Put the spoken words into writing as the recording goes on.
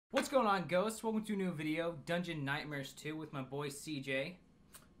going on, Ghost? Welcome to a new video, Dungeon Nightmares 2 with my boy CJ.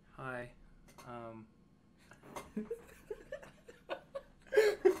 Hi. I'm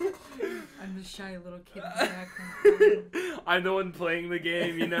the shy little kid in the background. I'm the one playing the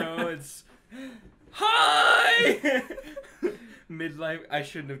game, you know, it's... Hi! Midlife, I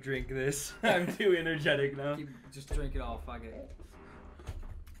shouldn't have drank this. I'm too energetic now. Just drink it all, fuck it.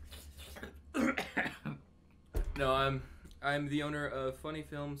 No, I'm the owner of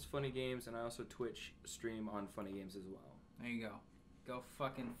PhunnyFilms, PhunnyGames, and I also Twitch stream on PhunnyGames as well. There you go. Go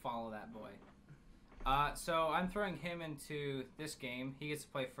fucking follow that boy. So I'm throwing him into this game. He gets to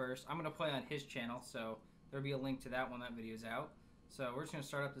play first. I'm gonna play on his channel, so there'll be a link to that when that video's out. So we're just gonna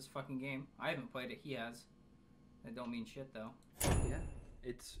start up this fucking game. I haven't played it. He has. That don't mean shit though. Yeah,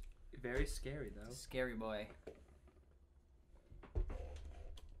 it's very scary though. Scary boy.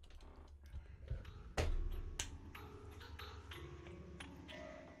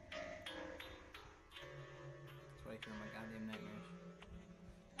 That's why I hear my goddamn nightmares.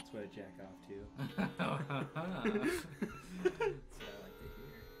 That's what I jack off to. That's what I like to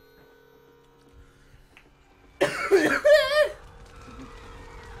hear.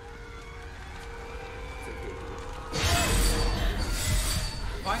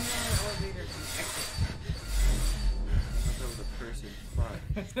 Find the elevator to exit. I thought that was a person.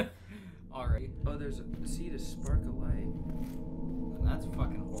 Fuck. Alright. Oh, there's a see to spark a light. That's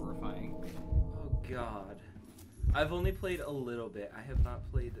fucking horrifying. Oh god. I've only played a little bit. I have not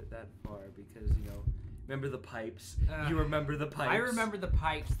played that far because, you know, remember the pipes? You remember the pipes? I remember the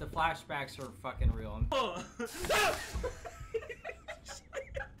pipes. The flashbacks are fucking real. Oh.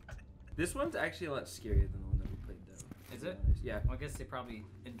 This one's actually a lot scarier than the one that we played, though. Is it? Yeah. Well, I guess they probably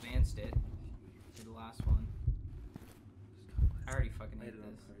advanced it to the last one. I already fucking hate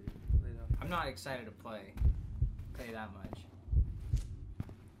this. I'm not excited to play. I'll tell you that much.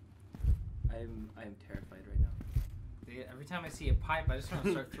 I am terrified right now. Dude, every time I see a pipe, I just want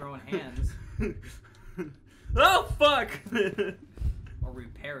to start throwing hands. Oh fuck! Or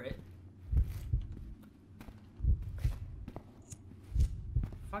repair it.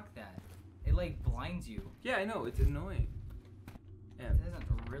 Fuck that. It like blinds you. Yeah, I know, it's annoying. Yeah. It doesn't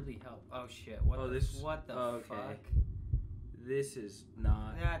really help. Oh shit. What the fuck? This is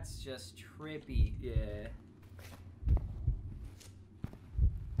not. That's just trippy. Yeah.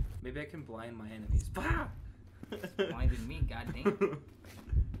 Maybe I can blind my enemies. Bah! Blinded me, goddamn.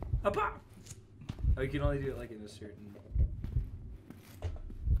 Bah! Oh, you can only do it like in a certain. I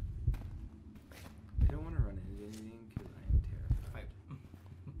don't want to run into anything because I am terrified. Pipe.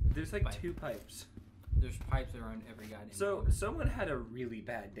 There's like Pipe. 2 pipes. There's pipes around every goddamn So game. someone had a really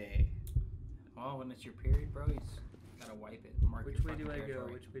bad day. Well, when it's your period, bro, you gotta wipe it. Mark Which your way do I territory.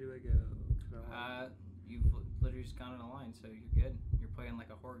 go? Which way do I go? You've literally just gone in a line, so you're good. You're playing like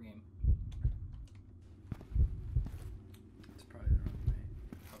a horror game. It's probably the wrong way.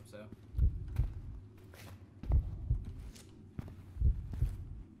 Hope so.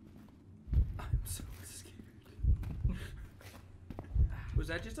 I'm so scared. Was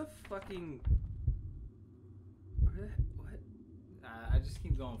that just a fucking... What? I just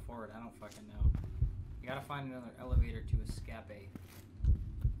keep going forward. I don't fucking know. You gotta find another elevator to escape.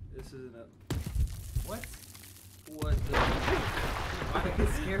 This isn't a... What? What the... Why did I get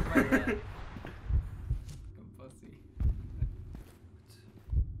scared by that? Fucking pussy.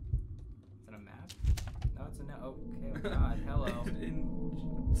 Is that a map? No, it's a no. Okay, oh god, hello. In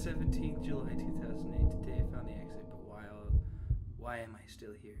 17th July 2008, today I found the exit, but why am I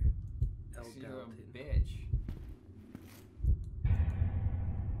still here? El You're a Dalton. bitch.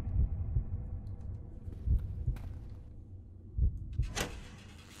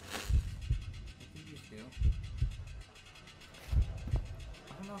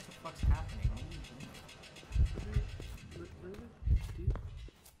 I don't know what the fuck's happening. What are you doing? What did I do?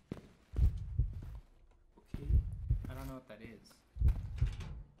 Okay. I don't know what that is.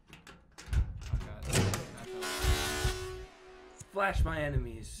 Oh god. Flash my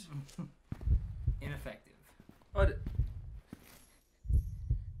enemies. Ineffective. What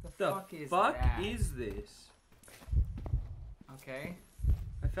The fuck is that? is this? Okay.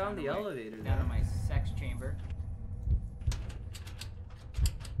 I found the elevator Down now. to my sex chamber.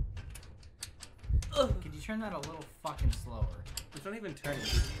 Ugh. Could you turn that a little fucking slower? It's not even turning.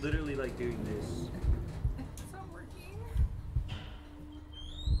 It's literally like doing this. It's not working.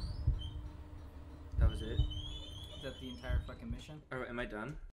 That was it. Is that the entire fucking mission? Oh, am I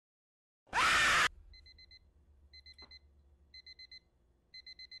done?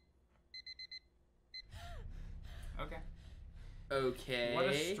 Okay. Okay. What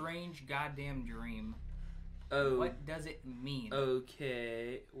a strange goddamn dream. Oh. What does it mean?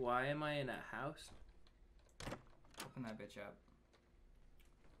 Okay. Why am I in a house? Open that bitch up.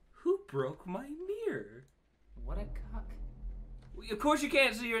 Who broke my mirror? What a cuck. Of course you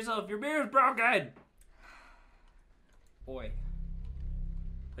can't see yourself. Your mirror's broken. Boy.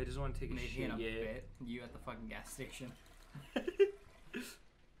 I just want to take a shit. In a bit. You at the fucking gas station.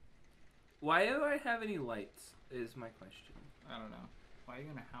 Why do I have any lights? Is my question. I don't know. Why are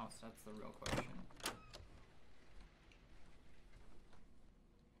you in a house? That's the real question.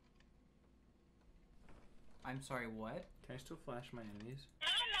 I'm sorry, what? Can I still flash my enemies?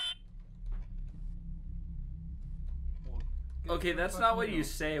 Well, okay, that's not what you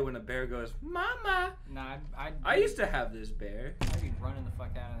say when a bear goes, Mama! Nah, I used to have this bear. I'd be running the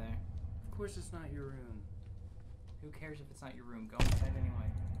fuck out of there. Of course it's not your room. Who cares if it's not your room? Go inside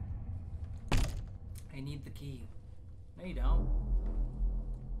anyway. I need the key. No, you don't.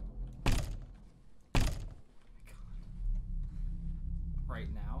 Oh my God.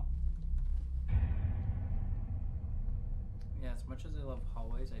 Right now. Yeah, as much as I love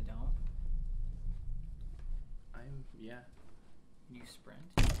hallways, I don't. Yeah. Can you sprint?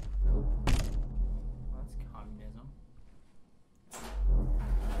 Nope. Well, that's communism.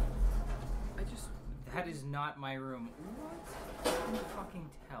 That is not my room. What? I can fucking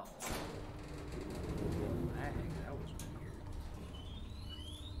tell. That was weird.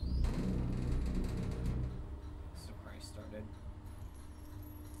 This is where I started.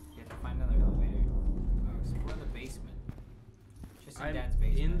 You have to find another elevator. Oh, explore the basement. Just in Dad's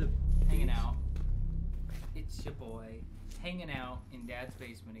basement. Hanging out. It's your boy. Hanging out in Dad's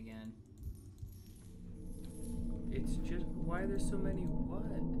basement again. It's just, why are there so many what?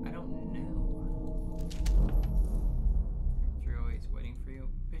 I don't know. 308's waiting for you.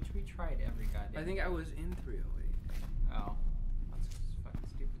 Bitch, we tried every goddamn. I think I was in 308. Oh. That's fucking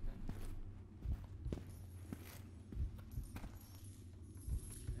stupid then.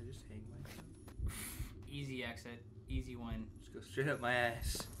 Can I just hang myself? Easy exit. Easy one. Just go straight up my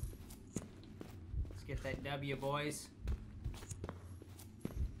ass. Let's get that W, boys. God,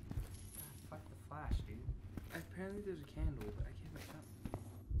 fuck the flash, dude. Apparently there's a candle, but I can't make out.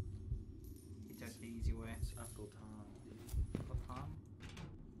 He took the easy way. It's Uncle Tom, dude. Uncle Tom?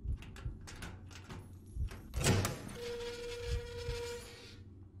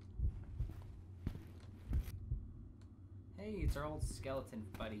 Hey, it's our old skeleton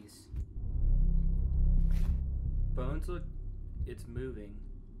buddies. Bones look, it's moving.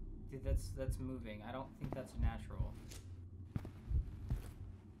 Dude, that's moving. I don't think that's natural.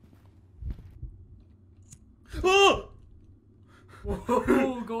 Oh!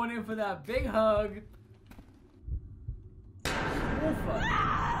 Whoa, going in for that big hug. Oh, fuck.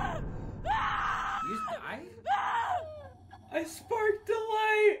 You just died? I sparked a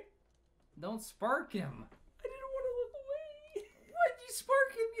light! Don't spark him. I didn't want to look away. What? You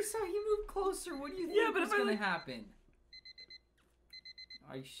spark him? You saw he moved closer. What do you think was going to happen?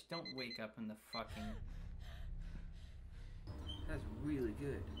 Oh, don't wake up in the fucking... That's really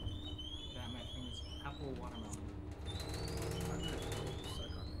good. Damn, my fingers. Apple watermelon. I'm gonna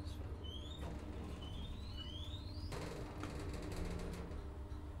suck on this.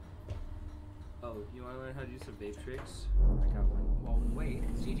 Oh, you want to learn how to do some vape tricks? I got one. Well, wait.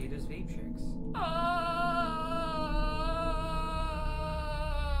 CJ does vape tricks.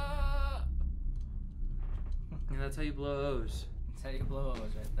 And that's how you blow O's. That's how you blow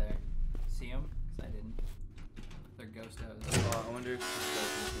O's right there. See him? Because I didn't. They're ghost O's. Oh, I wonder if the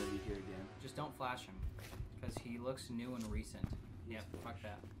skeleton's gonna be here again. Just don't flash him. Because he looks new and recent. Yep, fuck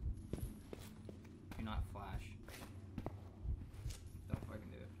that. Do not flash. Don't fucking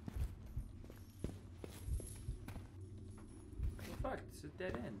do it. Well, fuck, it's a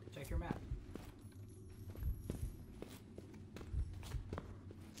dead end. Check your map.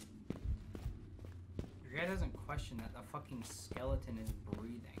 Your guy doesn't question that the fucking skeleton is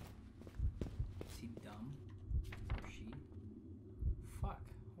breathing. Is he dumb? Or she? Fuck.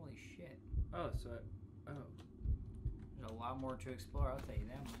 Holy shit. Oh, so oh. There's a lot more to explore, I'll tell you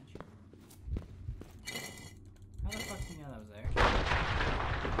that much. How the fuck do you know that was there?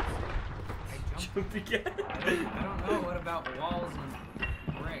 I jumped again. I don't know what about walls and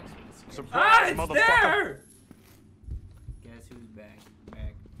bricks. Surprise, it's there! Guess who's back?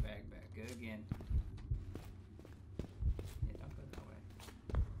 Back. Good again. Yeah, don't go that way.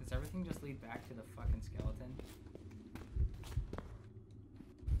 Does everything just lead back to the fucking skeleton?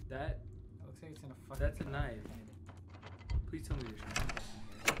 That. It looks like it's gonna fucking. That's a knife. Please tell me there's something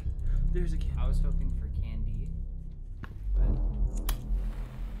here. There's a candy. I was hoping for candy, but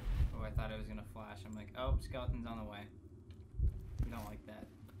oh, I thought it was gonna flash. I'm like, oh, skeleton's on the way. We don't like that.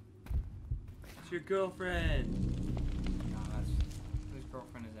 It's your girlfriend. No, that's whose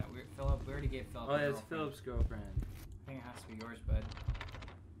girlfriend is that? Philip. We already gave Philip. Oh yeah, it's Philip's girlfriend. I think it has to be yours, bud.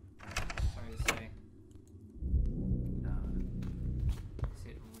 Sorry to say. Is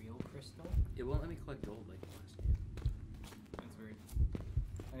it real crystal? It won't let me collect gold like last game. That's weird.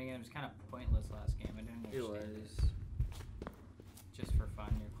 I think it was kind of pointless last game. I didn't understand it. Was. Just for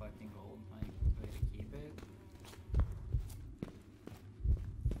fun, you're collecting gold, like, way to keep it.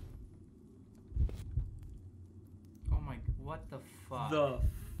 Oh my, what the fuck? The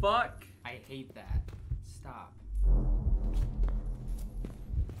fuck? I hate that. Stop.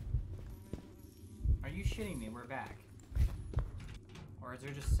 Are you shitting me? We're back. Or is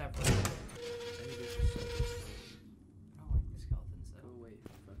there just separate? I think it's just separate. I don't like the skeletons though. Go away,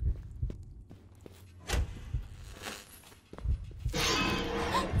 fucker.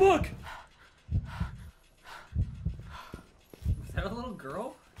 Fuck! Was that a little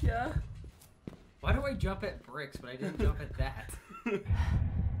girl? Yeah. Why do I jump at bricks, but I didn't jump at that? You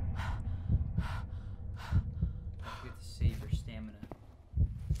have to save your stamina.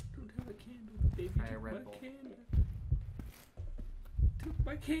 Don't have a candle, baby. Try a Took Red my Bull. candle. Took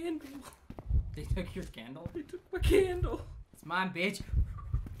my candle. They took your candle? They took my candle. It's mine, bitch.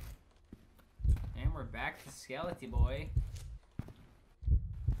 And we're back to Skeleton Boy.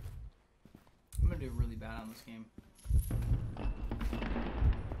 I'm gonna do really bad on this game.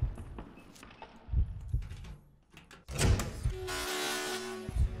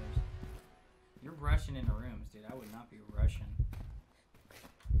 You're rushing into rooms, dude. I would not be rushing.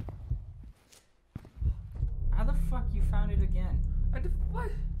 How the fuck you found it again?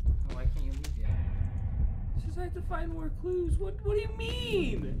 What? Oh, why can't you leave yet? It says I have to find more clues. What do you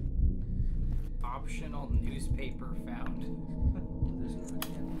mean? Optional newspaper found. There's no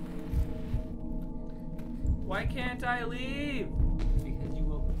candle. Why can't I leave? Because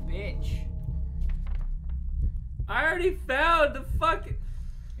you a bitch. I already found the fucking...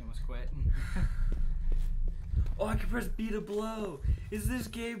 You almost quit. Oh, I can press B to blow. Is this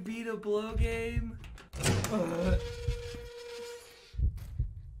game B to blow game?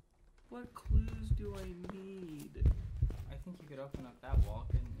 What clues do I need? I think you could open up that wall,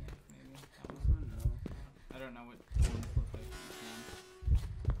 couldn't you? Maybe. I don't know. I don't know what ones look like in the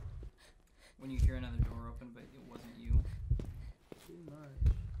game. When you hear another door open, but it wasn't you. Too much.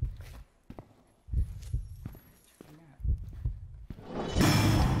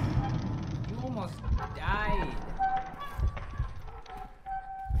 You almost died.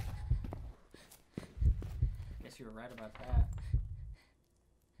 Guess you were right about that.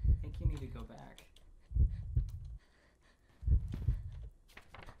 I think you need to go back.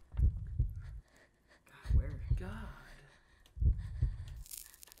 God, where? God.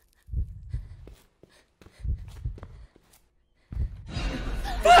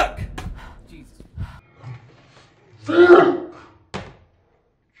 Fuck! Jesus.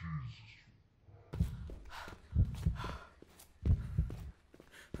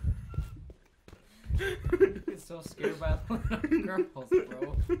 I'm so scared by little girls,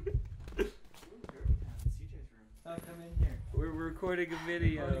 bro. Oh, come in here. We're recording a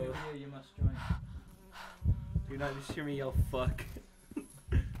video. You must join. You're not just hear me yell fuck.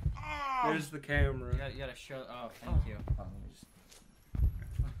 There's the camera. You gotta show. Oh, thank you.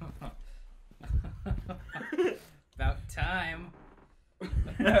 About time.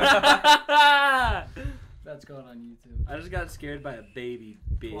 That's going on YouTube. I just got scared by a baby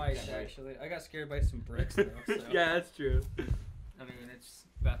bitch. Twice, actually. I got scared by some bricks, though. So. Yeah, that's true. I mean, it's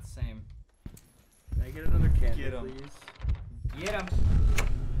about the same. Can I get another candle, Get 'em. please? Get him.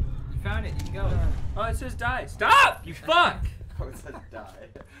 You found it. You can go. Oh, it says die. Stop! You fuck! Oh, it says die.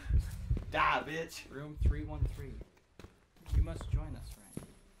 Die, bitch. Room 313. You must join us, friend.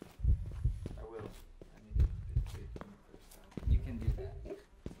 I will. I need to get the first time. You can do that.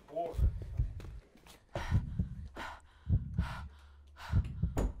 Or. I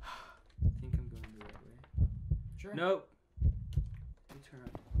think I'm going the right way. Sure. Nope. Let me turn.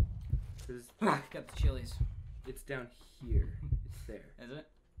 'Cause Got the chilies. it's down here. It's there. Is it?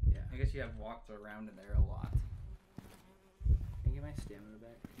 Yeah. I guess you have walked around in there a lot. Can I get my stamina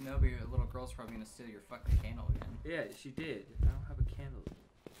back? No, but your little girl's probably gonna steal your fucking candle again. Yeah, she did. I don't have a candle.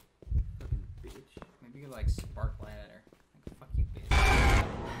 Fucking bitch. Maybe you could like spark light at her. Like, fuck you, bitch.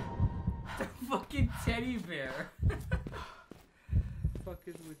 The fucking teddy bear. Fuck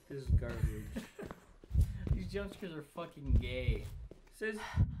is with this garbage? These jumpscares are fucking gay. Says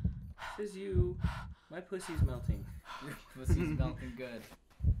you. My pussy's melting. Your pussy's melting good.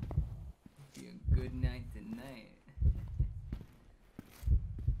 Be a good night tonight.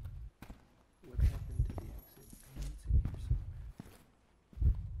 What happened to the exit? I know it's in here somewhere.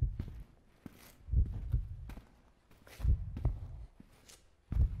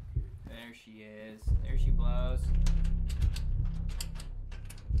 There she is. There she blows.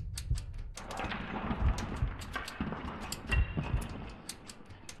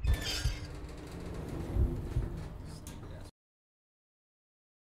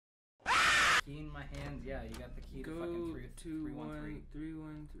 Key in my hands. Yeah, you got the key to fucking 313.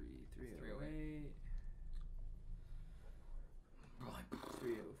 313 308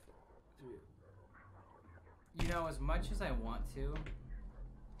 304. You know, as much as I want to,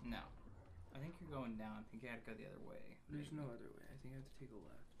 no. I think you're going down. I think you gotta go the other way. There's no other way. I think I have to take a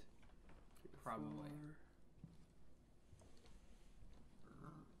left. Probably.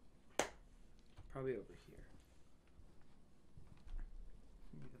 Probably over here.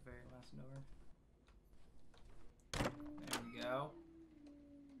 Maybe the very last door. There we go.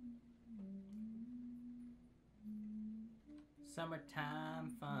 Summertime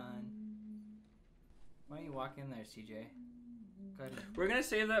fun. Why don't you walk in there, CJ? Go ahead. We're gonna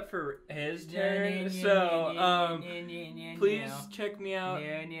save that for his turn. So, please check me out.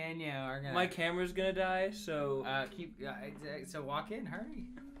 My camera's gonna die, so so walk in, hurry.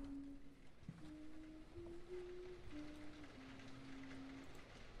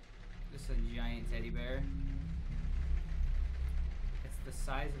 Just a giant teddy bear. It's the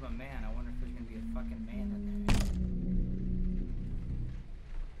size of a man. I wonder if there's gonna be a fucking man in there.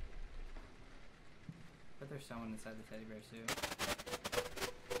 But there's someone inside the teddy bear too.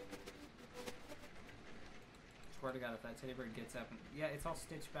 Swear to God, if that teddy bear gets up and yeah, it's all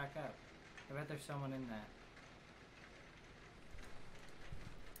stitched back up. I bet there's someone in that.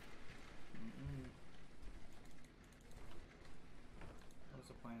 What's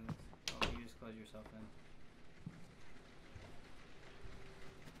the point of this? Oh, you just close yourself in.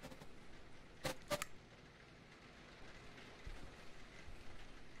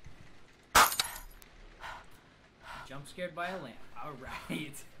 Jump scared by a lamp.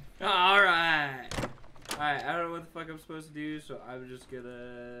 Alright. Alright. Alright, I don't know what the fuck I'm supposed to do, so I'm just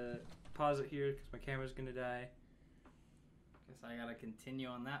gonna pause it here because my camera's gonna die. Guess I gotta continue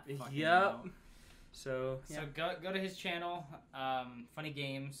on that fucking Yep. note. So go to his channel,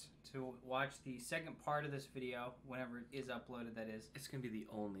 PhunnyGames, to watch the second part of this video whenever it is uploaded, that is. it's gonna be the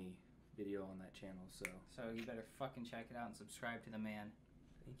only video on that channel, so So you better fucking check it out and subscribe to the man.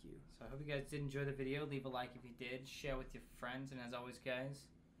 thank you. So I hope you guys did enjoy the video. Leave a like if you did. Share with your friends. And as always, guys,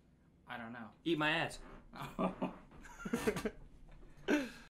 I don't know. Eat my ass. Oh.